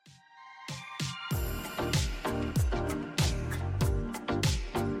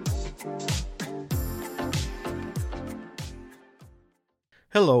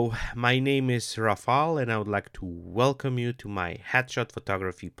Hello, my name is Rafal, and I would like to welcome you to my Headshot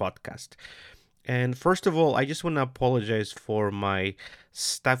Photography podcast. And first of all, I just want to apologize for my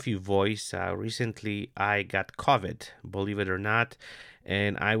stuffy voice. Recently, I got COVID, believe it or not,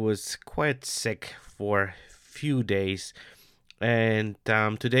 and I was quite sick for a few days. And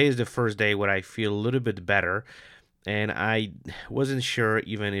today is the first day where I feel a little bit better, and I wasn't sure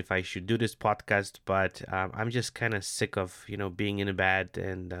even if I should do this podcast, but I'm just kind of sick of being in a bed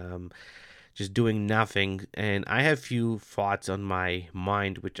and just doing nothing. And I have few thoughts on my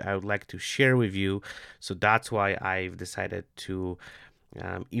mind which I would like to share with you. So that's why I've decided to,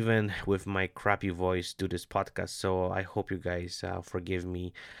 even with my crappy voice, do this podcast. So I hope you guys forgive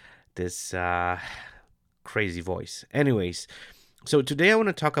me this crazy voice. Anyways. So today I want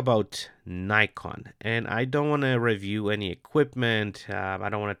to talk about Nikon, and I don't want to review any equipment. I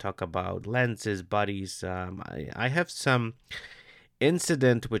don't want to talk about lenses, bodies. I have some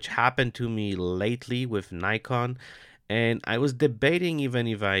incident which happened to me lately with Nikon, and I was debating even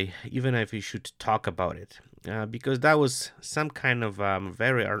if we should talk about it. Because that was some kind of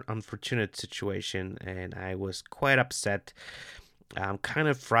very unfortunate situation, and I was quite upset. I'm kind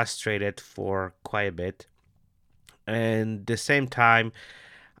of frustrated for quite a bit, and the same time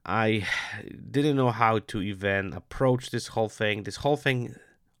I didn't know how to even approach this whole thing. This whole thing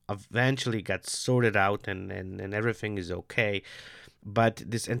eventually got sorted out, and everything is okay. But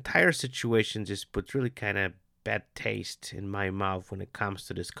this entire situation just put really kind of bad taste in my mouth when it comes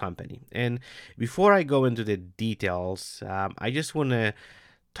to this company. And before I go into the details, I just want to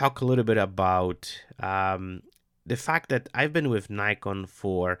talk a little bit about the fact that I've been with Nikon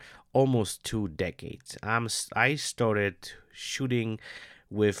for almost 2 decades. I started shooting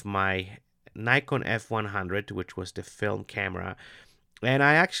with my Nikon F100, which was the film camera, and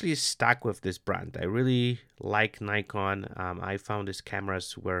I actually stuck with this brand. I really like Nikon. I found these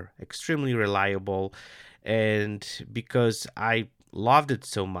cameras were extremely reliable, and because I loved it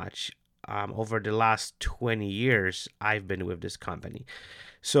so much, over the last 20 years, I've been with this company.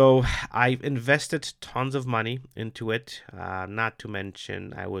 So I've invested tons of money into it. Not to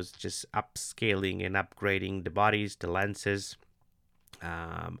mention, I was just upscaling and upgrading the bodies, the lenses.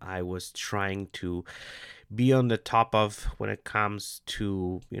 I was trying to be on the top of when it comes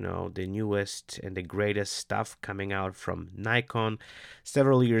to the newest and the greatest stuff coming out from Nikon.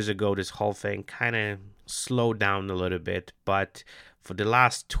 Several years ago, this whole thing kind of slowed down a little bit, but for the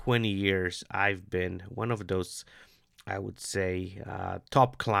last 20 years, I've been one of those, I would say,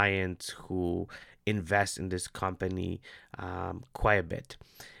 top clients who invest in this company quite a bit.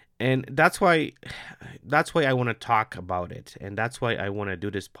 And that's why I want to talk about it, and that's why I want to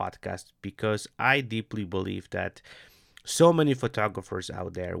do this podcast, because I deeply believe that so many photographers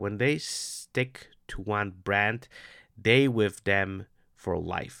out there, when they stick to one brand, they with them for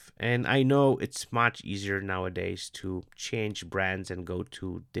life. And I know it's much easier nowadays to change brands and go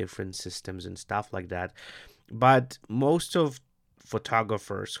to different systems and stuff like that, but most of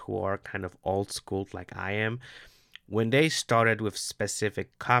photographers who are kind of old school like I am, when they started with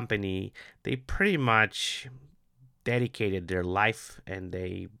specific company, they pretty much dedicated their life, and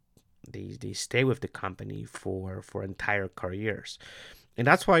they stay with the company for entire careers. And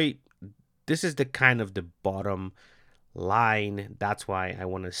that's why this is the kind of the bottom line. That's why I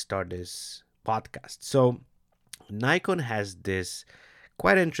want to start this podcast. So Nikon has this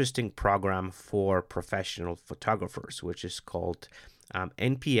quite interesting program for professional photographers, which is called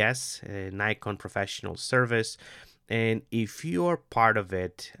NPS, Nikon Professional Service. And if you're part of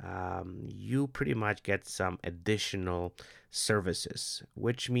it, you pretty much get some additional services,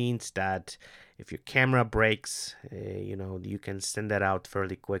 which means that if your camera breaks, you can send that out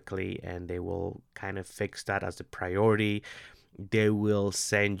fairly quickly, and they will kind of fix that as a priority. They will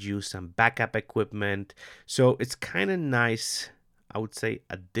send you some backup equipment. So it's kind of nice, I would say,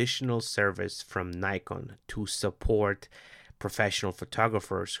 additional service from Nikon to support professional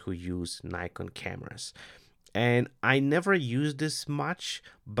photographers who use Nikon cameras. And I never used this much,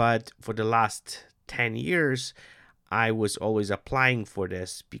 but for the last 10 years, I was always applying for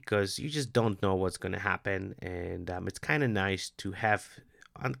this because you just don't know what's going to happen. And it's kind of nice to have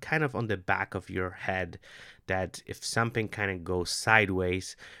kind of on the back of your head that if something kind of goes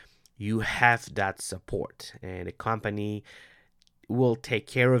sideways, you have that support. And a company will take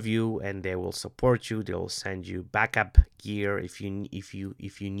care of you, and they will support you. They'll send you backup gear if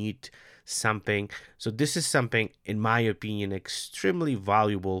you need something. So this is something, in my opinion, extremely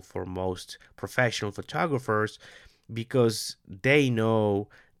valuable for most professional photographers, because they know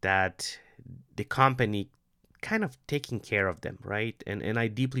that the company kind of taking care of them, right? And I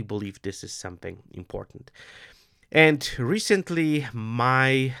deeply believe this is something important. And recently,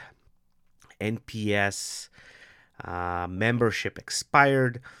 my NPS membership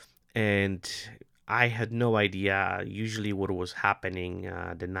expired, and I had no idea. Usually, what was happening,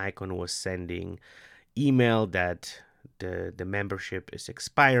 the Nikon was sending email that the membership is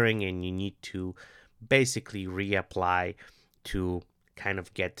expiring, and you need to basically reapply to kind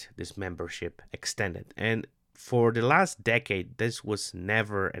of get this membership extended. And for the last decade, this was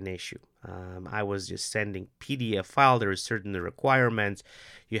never an issue. I was just sending PDF file. There are certain requirements.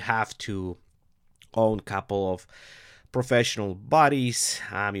 You have to own a couple of professional bodies.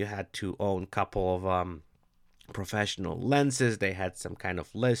 You had to own a couple of professional lenses. They had some kind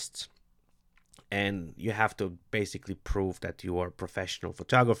of lists, and you have to basically prove that you are a professional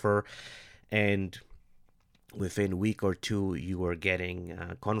photographer. And within a week or two, you are getting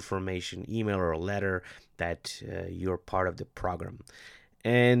a confirmation email or a letter that you're part of the program.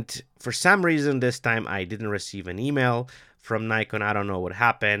 And for some reason, this time I didn't receive an email from Nikon. I don't know what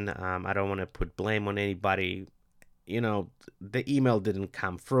happened. I don't want to put blame on anybody. The email didn't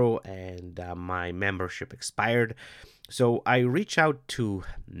come through, and my membership expired. So I reached out to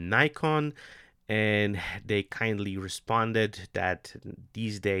Nikon, and they kindly responded that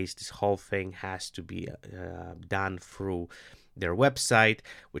these days this whole thing has to be done through their website,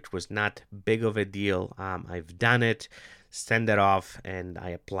 which was not big of a deal. I've done it, send it off, and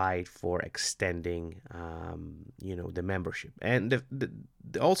I applied for extending the membership. And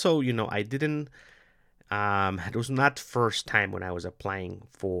also, I didn't it was not first time when I was applying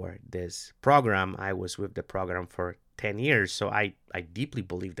for this program. I was with the program for 10 years. So I deeply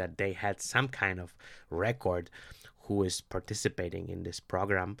believe that they had some kind of record who is participating in this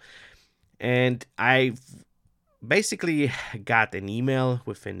program. And I basically got an email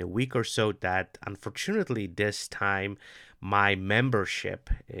within a week or so that unfortunately this time my membership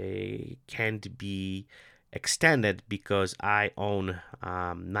can't be extended because I own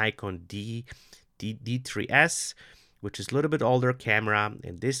Nikon D3S, which is a little bit older camera,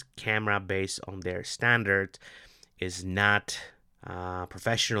 and this camera, based on their standard, is not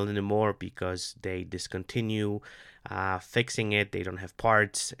professional anymore because they discontinue fixing it. They don't have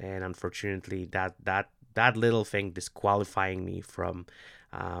parts, and unfortunately, that little thing disqualifying me from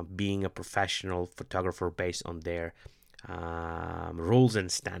being a professional photographer based on their rules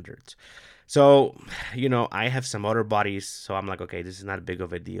and standards. So, I have some other bodies, so I'm like, okay, this is not big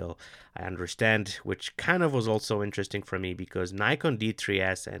of a deal. I understand, which kind of was also interesting for me because Nikon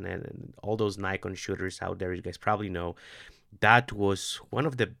D3S and all those Nikon shooters out there, you guys probably know, that was one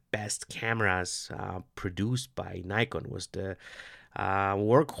of the best cameras produced by Nikon, was the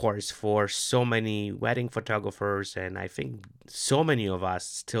workhorse for so many wedding photographers, and I think so many of us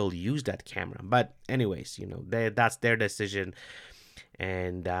still use that camera. But anyways, that's their decision.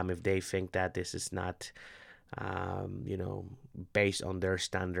 And if they think that this is not, based on their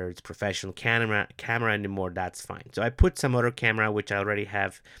standards, professional camera anymore, that's fine. So I put some other camera, which I already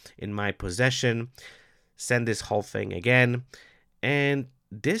have in my possession, send this whole thing again. And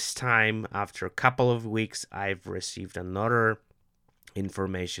this time, after a couple of weeks, I've received another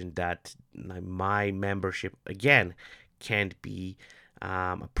information that my membership, again, can't be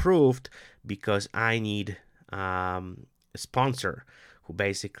approved because I need a sponsor who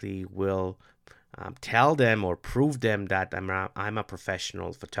basically will tell them or prove them that I'm a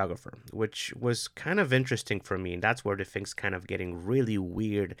professional photographer, which was kind of interesting for me. And that's where the things kind of getting really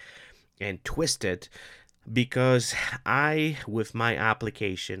weird and twisted, because with my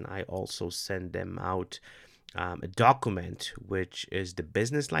application, I also send them out a document, which is the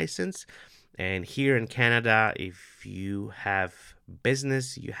business license. And here in Canada, if you have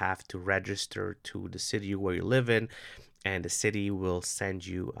business, you have to register to the city where you live in, and the city will send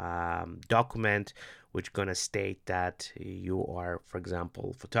you a document which gonna state that you are, for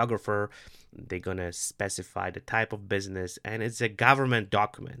example, photographer. They're gonna specify the type of business, and it's a government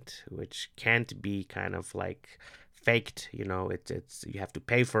document which can't be kind of like faked. It's you have to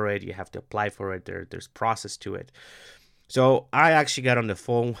pay for it, you have to apply for it. There's process to it. So I actually got on the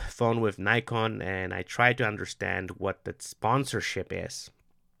phone with Nikon, and I tried to understand what that sponsorship is,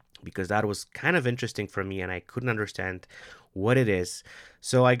 because that was kind of interesting for me and I couldn't understand what it is.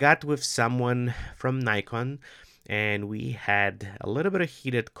 So I got with someone from Nikon, and we had a little bit of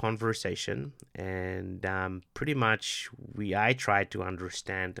heated conversation, and pretty much I tried to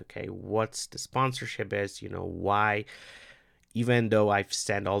understand, okay, what's the sponsorship is, why, even though I've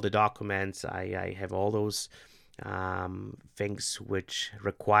sent all the documents, I have all those things which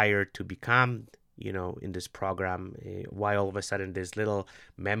require to become in this program, why all of a sudden this little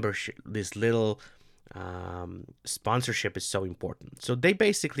membership, this little sponsorship is so important. So they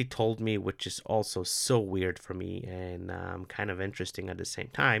basically told me, which is also so weird for me and kind of interesting at the same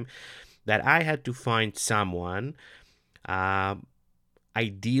time, that I had to find someone, uh,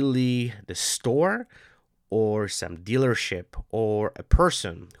 ideally the store or some dealership or a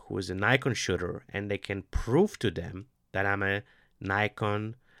person who is a Nikon shooter, and they can prove to them that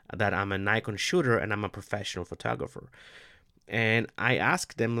Nikon I'm a Nikon shooter and I'm a professional photographer. And I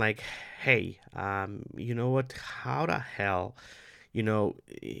asked them like, hey, you know what? How the hell, you know,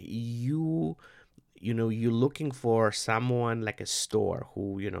 you're looking for someone like a store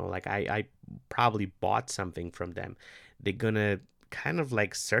who, like I probably bought something from them. They're gonna kind of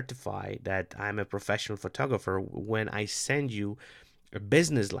like certify that I'm a professional photographer when I send you a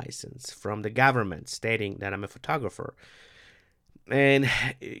business license from the government stating that I'm a photographer. And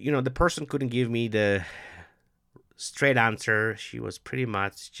the person couldn't give me the straight answer. She was pretty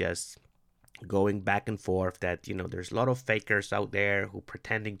much just going back and forth that there's a lot of fakers out there who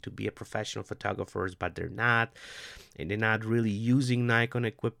pretending to be a professional photographers, but they're not, and they're not really using Nikon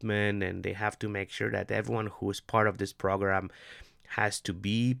equipment, and they have to make sure that everyone who is part of this program has to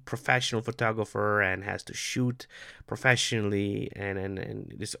be professional photographer and has to shoot professionally, and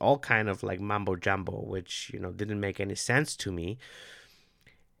it's all kind of like mumbo jumbo, which didn't make any sense to me.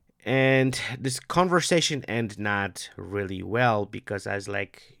 And this conversation ended not really well because I was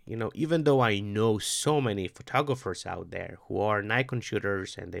like, even though I know so many photographers out there who are Nikon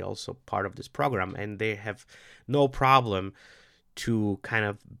shooters and they also part of this program and they have no problem to kind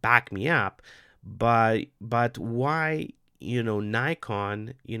of back me up, but why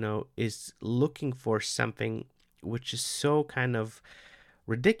Nikon is looking for something which is so kind of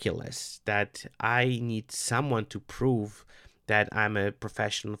ridiculous that I need someone to prove that I'm a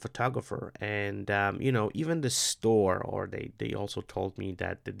professional photographer. And even the store, or they also told me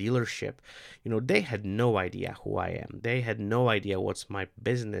that the dealership, they had no idea who I am. They had no idea what's my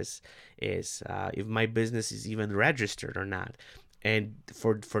business is, if my business is even registered or not. And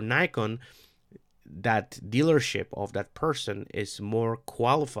for Nikon, that dealership of that person is more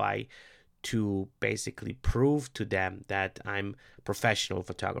qualified to basically prove to them that I'm professional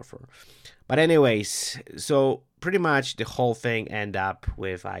photographer. But anyways, so pretty much the whole thing end up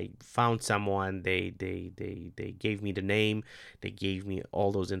with I found someone, they gave me the name, they gave me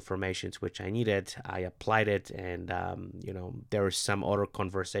all those informations which I needed. I applied it, and there was some other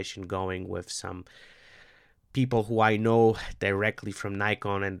conversation going with some people who I know directly from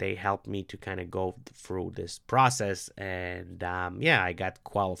Nikon, and they helped me to kind of go through this process. And yeah, I got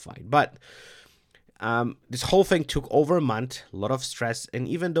qualified. But this whole thing took over a month, a lot of stress. And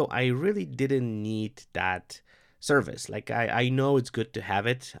even though I really didn't need that service, like I know it's good to have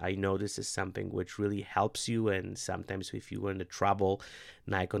it. I know this is something which really helps you. And sometimes if you are in the trouble,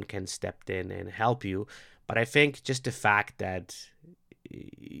 Nikon can step in and help you. But I think just the fact that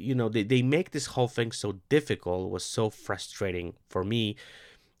they make this whole thing so difficult was so frustrating for me.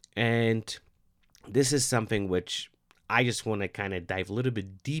 And this is something which I just want to kind of dive a little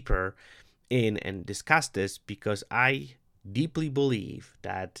bit deeper in and discuss this, because I deeply believe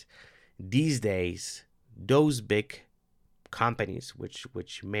that these days those big companies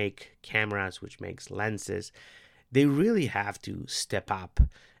which make cameras, which makes lenses, they really have to step up,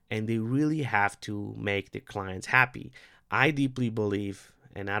 and they really have to make the clients happy. I deeply believe,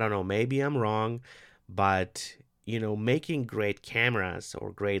 and I don't know, maybe I'm wrong, but making great cameras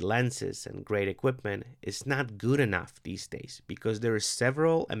or great lenses and great equipment is not good enough these days, because there are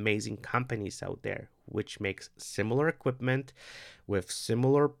several amazing companies out there which makes similar equipment with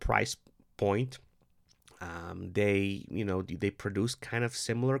similar price point. They produce kind of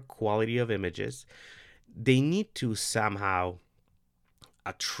similar quality of images. They need to somehow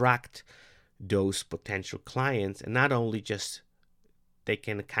attract those potential clients, and not only just they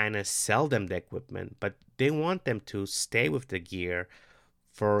can kind of sell them the equipment, but they want them to stay with the gear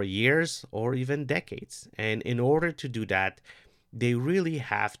for years or even decades. And in order to do that, they really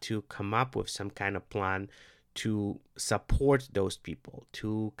have to come up with some kind of plan to support those people,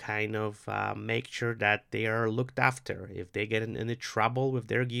 to kind of make sure that they are looked after. If they get in any trouble with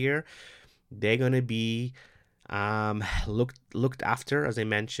their gear, they're gonna be looked after. As I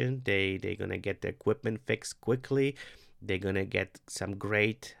mentioned, they're gonna get the equipment fixed quickly. They're gonna get some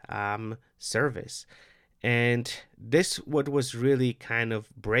great service. And this what was really kind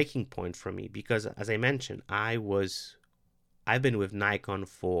of breaking point for me, because as I mentioned, I've been with Nikon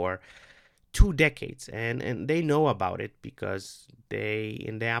for 2 decades, and they know about it, because they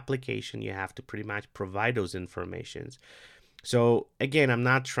in the application you have to pretty much provide those informations. So again, I'm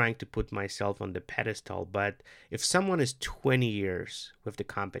not trying to put myself on the pedestal, but if someone is 20 years with the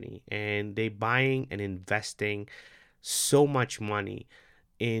company and they buying and investing so much money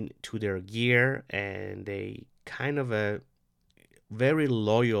into their gear, and they kind of a very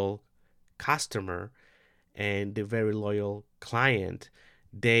loyal customer and a very loyal client,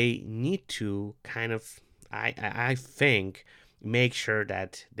 they need to kind of, I think, make sure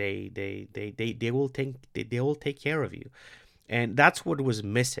that they will they will take care of you. And that's what was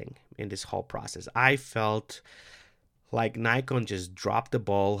missing in this whole process. I felt like Nikon just dropped the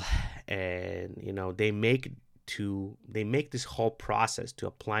ball, and they make this whole process to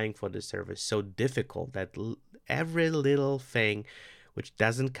applying for the service so difficult that every little thing which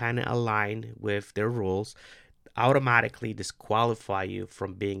doesn't kind of align with their rules automatically disqualify you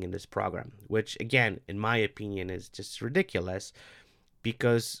from being in this program, which again, in my opinion, is just ridiculous,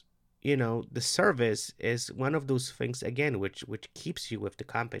 because the service is one of those things, again, which keeps you with the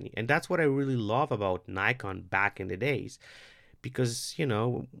company. And that's what I really love about Nikon back in the days, because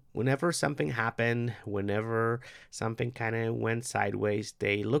whenever something happened, whenever something kind of went sideways,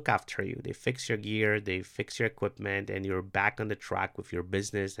 they look after you, they fix your gear, they fix your equipment, and you're back on the track with your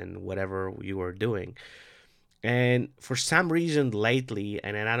business and whatever you are doing. And for some reason lately,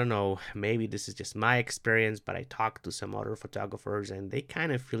 and I don't know, maybe this is just my experience, but I talked to some other photographers and they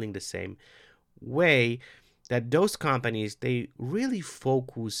kind of feeling the same way, that those companies, they really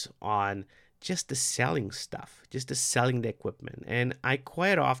focus on just the selling stuff, just the selling the equipment. And I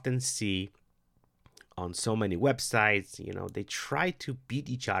quite often see on so many websites, they try to beat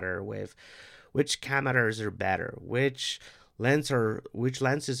each other with which cameras are better, which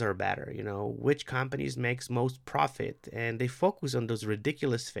lenses are better, which companies makes most profit, and they focus on those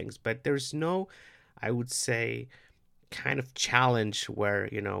ridiculous things. But there's no, I would say, kind of challenge where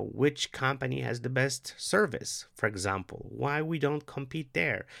which company has the best service, for example, why we don't compete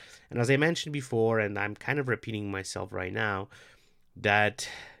there. And as I mentioned before, and I'm kind of repeating myself right now, that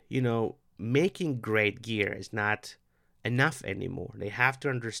making great gear is not enough anymore. They have to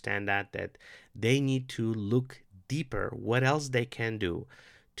understand that they need to look deeper what else they can do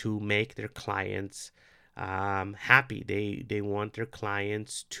to make their clients happy. They want their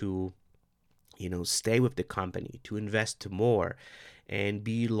clients to stay with the company, to invest more and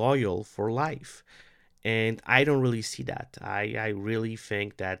be loyal for life. And I don't really see that. I really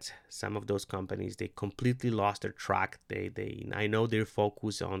think that some of those companies, they completely lost their track. I know they're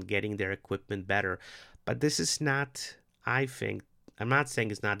focused on getting their equipment better, but this is not, I think, I'm not saying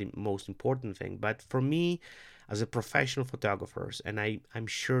it's not the most important thing, but for me as a professional photographer, and I'm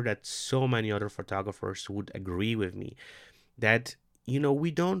sure that so many other photographers would agree with me, that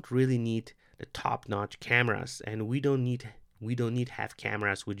we don't really need the top-notch cameras, and we don't need have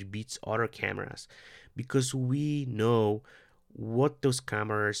cameras which beats other cameras, because we know what those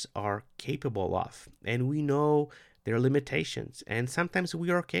cameras are capable of, and we know their limitations, and sometimes we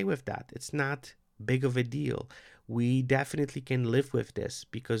are okay with that. It's not big of a deal. We definitely can live with this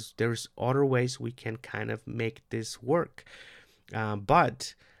because there's other ways we can kind of make this work.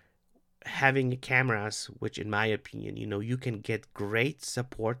 But having cameras, which in my opinion, you can get great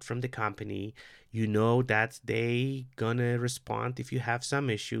support from the company. That they gonna respond if you have some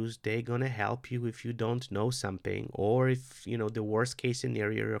issues. They gonna help you if you don't know something, or if the worst case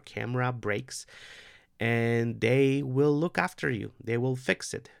scenario, your camera breaks, and they will look after you. They will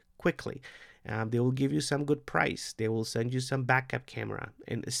fix it quickly. They will give you some good price. They will send you some backup camera.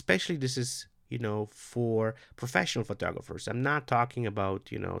 And especially this is for professional photographers. I'm not talking about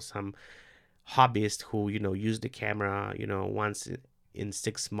some hobbyist who use the camera once in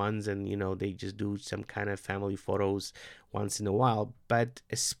 6 months, and they just do some kind of family photos once in a while. But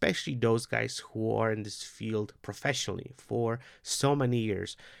especially those guys who are in this field professionally for so many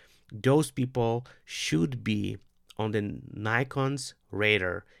years, those people should be on the Nikon's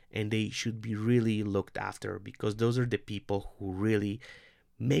radar, and they should be really looked after, because those are the people who really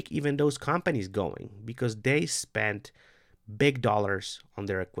make even those companies going, because they spent big dollars on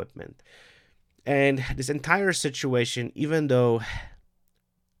their equipment. And this entire situation, even though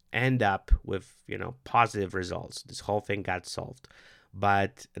end up with positive results, this whole thing got solved,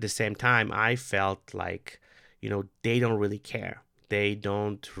 but at the same time I felt like they don't really care. They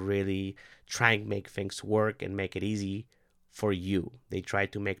don't really try and make things work and make it easy for you. They try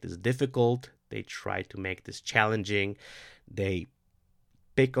to make this difficult, they try to make this challenging, they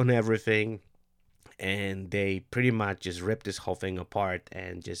pick on everything, and they pretty much just rip this whole thing apart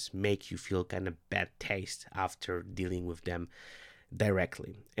and just make you feel kind of bad taste after dealing with them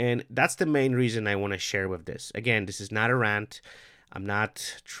directly. And that's the main reason I want to share with this. Again, this is not a rant. I'm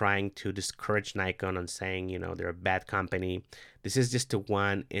not trying to discourage Nikon on saying, they're a bad company. This is just a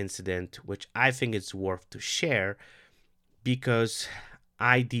one incident which I think it's worth to share, because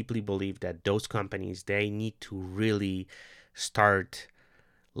I deeply believe that those companies, they need to really start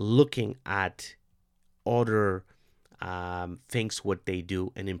looking at other things what they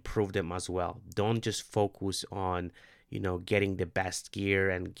do and improve them as well. Don't just focus on getting the best gear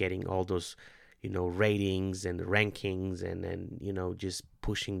and getting all those ratings and rankings, and then just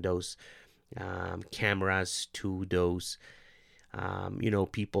pushing those cameras to those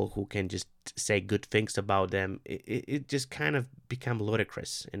people who can just say good things about them. It just kind of become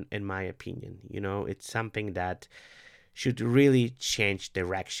ludicrous in my opinion. It's something that should really change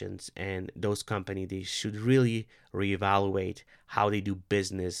directions, and those companies, they should really reevaluate how they do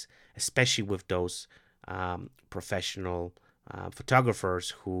business, especially with those professional photographers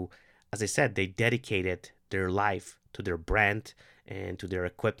who, as I said, they dedicated their life to their brand and to their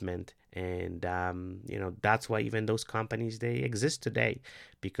equipment. And that's why even those companies, they exist today,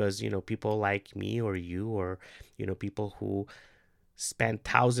 because people like me or you, or people who spent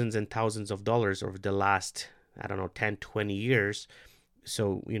thousands and thousands of dollars over the last, I don't know, 10, 20 years.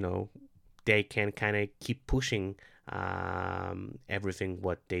 So, they can kind of keep pushing everything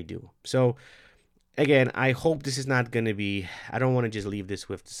what they do. So, again, I hope this is not going to be, I don't want to just leave this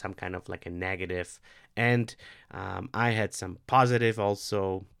with some kind of like a negative. And I had some positive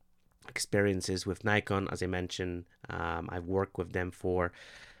also experiences with Nikon. As I mentioned, I've worked with them for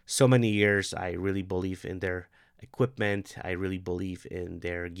so many years. I really believe in their equipment. I really believe in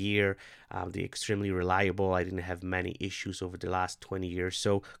their gear. They're extremely reliable. I didn't have many issues over the last 20 years.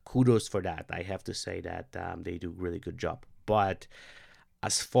 So kudos for that. I have to say that they do a really good job. But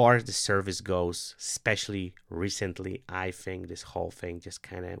as far as the service goes, especially recently, I think this whole thing just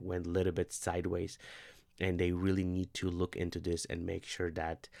kind of went a little bit sideways. And they really need to look into this and make sure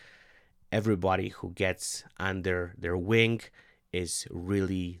that everybody who gets under their wing is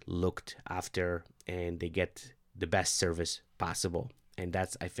really looked after and they get the best service possible. And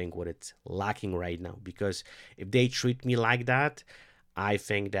that's, I think, what it's lacking right now. Because if they treat me like that, I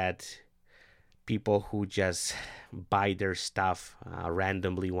think that people who just buy their stuff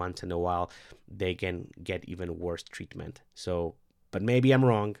randomly once in a while, they can get even worse treatment. So, but maybe I'm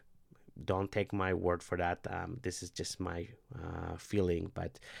wrong. Don't take my word for that. This is just my feeling.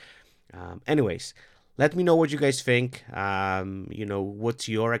 But anyways, let me know what you guys think. What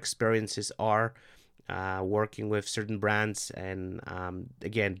your experiences are working with certain brands. And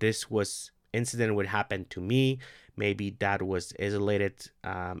again, this was incident would happen to me. Maybe that was isolated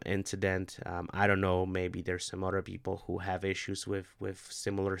incident. I don't know. Maybe there's some other people who have issues with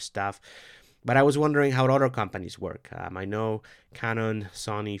similar stuff. But I was wondering how other companies work. I know Canon,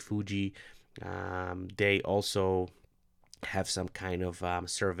 Sony, Fuji, they also have some kind of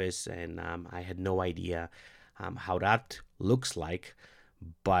service, and I had no idea how that looks like.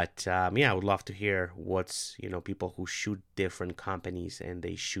 But yeah, I would love to hear what's people who shoot different companies and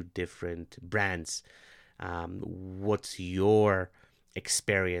they shoot different brands. What's your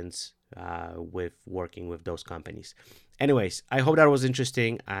experience with working with those companies? Anyways, I hope that was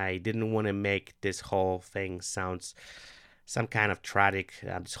interesting. I didn't want to make this whole thing sounds some kind of tragic.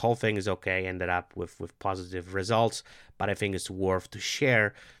 This whole thing is okay. Ended up with positive results, but I think it's worth to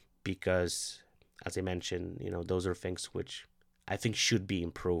share because, as I mentioned, those are things which I think should be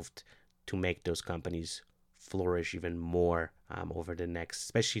improved to make those companies flourish even more over the next,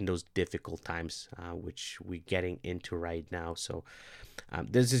 especially in those difficult times which we're getting into right now. So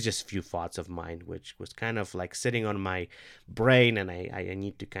this is just a few thoughts of mine, which was kind of like sitting on my brain, and I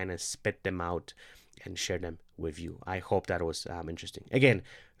need to kind of spit them out and share them with you. I hope that was interesting. Again,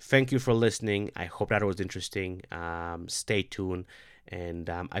 thank you for listening. I hope that was interesting. Stay tuned. And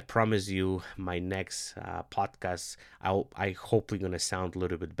I promise you, my next podcast, I hopefully going to sound a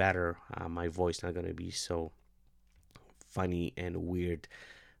little bit better. My voice not going to be so funny and weird,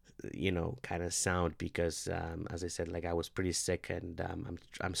 kind of sound, because as I said, like I was pretty sick, and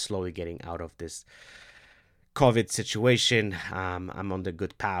I'm slowly getting out of this COVID situation. I'm on the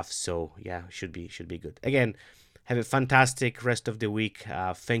good path, so yeah, should be good. Again, have a fantastic rest of the week.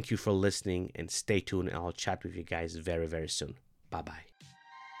 Thank you for listening, and stay tuned. I'll chat with you guys very, very soon. Bye bye.